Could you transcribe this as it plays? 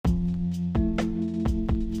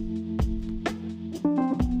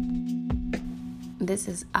This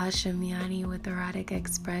is Asha Miani with Erotic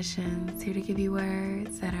Expressions, here to give you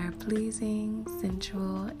words that are pleasing,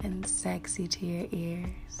 sensual, and sexy to your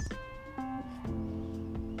ears.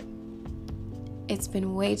 It's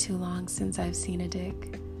been way too long since I've seen a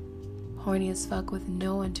dick. Horny as fuck with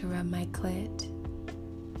no one to rub my clit.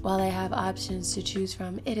 While I have options to choose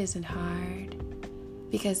from, it isn't hard,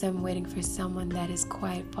 because I'm waiting for someone that is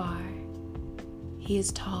quite far. He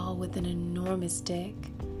is tall with an enormous dick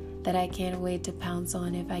that I can't wait to pounce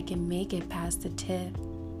on if I can make it past the tip.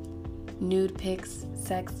 Nude pics,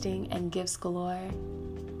 sexting, and gifts galore.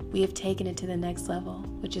 We have taken it to the next level,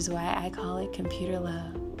 which is why I call it computer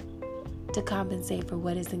love. To compensate for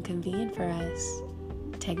what isn't convenient for us,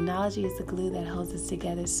 technology is the glue that holds us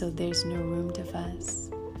together, so there's no room to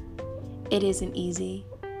fuss. It isn't easy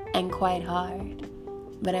and quite hard,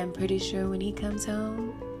 but I'm pretty sure when he comes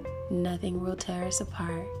home, nothing will tear us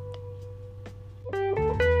apart.